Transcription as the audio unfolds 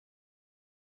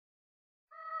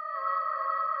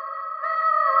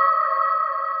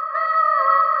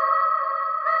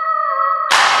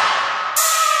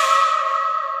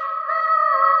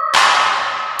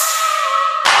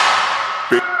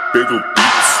Bigger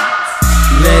beats.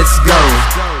 Let's go,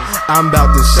 I'm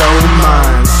about to show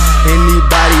mine.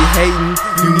 Anybody hating,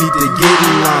 you need to get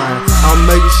in line. I'll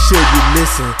make sure you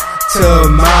listen to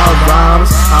my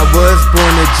rhymes. I was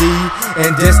born a G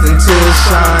and destined to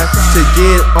shine. To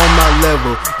get on my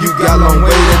level, you got a long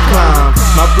way to climb.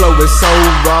 My flow is so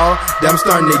raw that I'm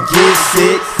starting to get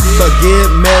sick. Forget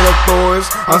metaphors,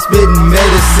 I'm spitting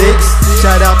meta 6.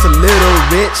 Shout out to Little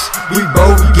Rich, we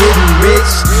both getting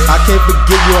rich. I can't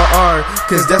forget your R,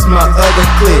 cause that's my other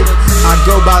clip. I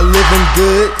go by living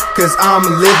good, cause I'm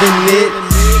living it.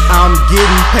 I'm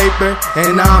getting paper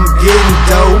and I'm getting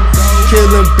dough.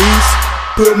 Killing beats,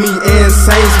 put me in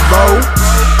Saints Row.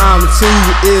 I'm too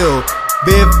ill,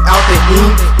 biff out the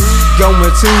ink.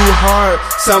 Going too hard,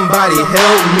 somebody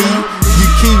help me. You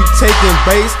keep taking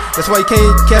base, that's why you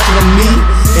can't catch it on me.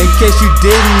 In case you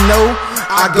didn't know,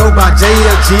 I go by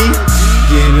JLG.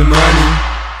 Getting money,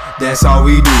 that's all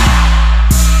we do.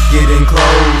 Getting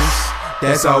clothes,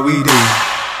 that's all we do.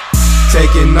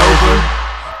 Taking over,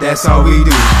 that's all we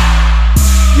do.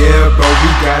 Yeah, bro, we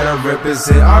gotta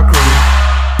represent our crew.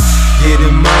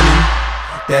 Getting money,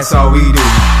 that's all we do.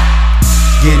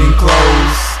 Getting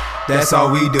clothes, that's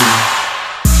all we do.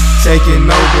 Taking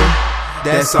over,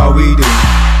 that's all we do.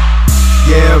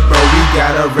 Yeah, bro, we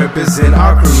gotta represent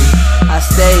our crew. I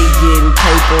stay getting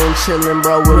paper and chillin',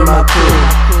 bro, with my crew.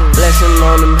 Blessing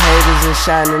on them haters and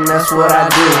shining, that's what I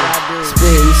do.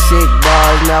 Spitting sick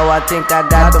bars, now I think I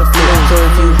got the flu. So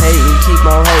if you hating, keep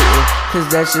on hating, cause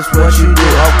that's just what you do.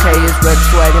 Okay, it's red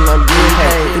swag and I'm getting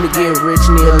paid. Finna get rich,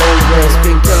 need a little red.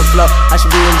 Spitting killer flow, I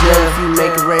should be in jail. If you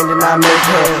make it rain, then I make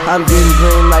hell. I'm getting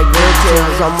green like red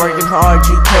tails. I'm working hard,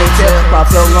 you can't tell. My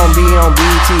flow gon' be on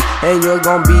BT, and you're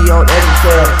gon' be on every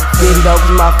Getting dope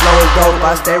cause my flow is dope.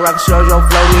 I stay rockin' shows, your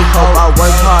flow need hope. I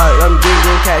work hard, I'm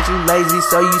getting cash, you lazy,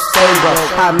 so you say bro.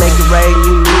 I make it rain,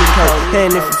 you need coke.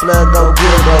 And if you flood, go get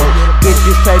it, bro. Get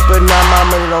this paper, now my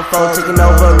money don't fold. Taking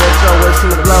over, retro, works from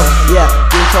the glow. Yeah,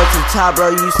 getting close to the top, bro.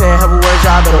 You saying have a word,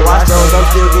 y'all better watch those. I'm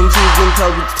still getting cheese, getting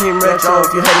close with the team retro.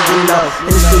 If you hate it, you know.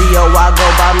 In the studio, I go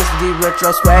by Mr. D Retro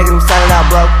swag and I'm signing out,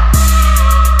 bro.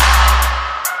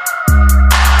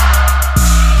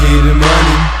 Getting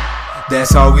money,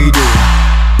 that's all we do.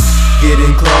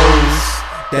 Getting clothes,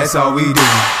 that's all we do.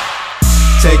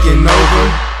 Taking over,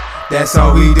 that's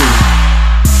all we do.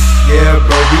 Yeah,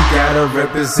 bro, we gotta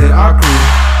represent our crew.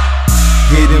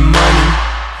 Getting money,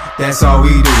 that's all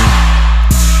we do.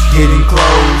 Getting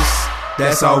clothes,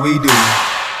 that's all we do.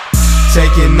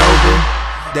 Taking over,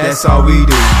 that's all we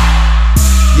do.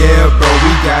 Yeah, bro,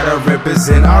 we gotta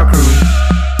represent our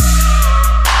crew.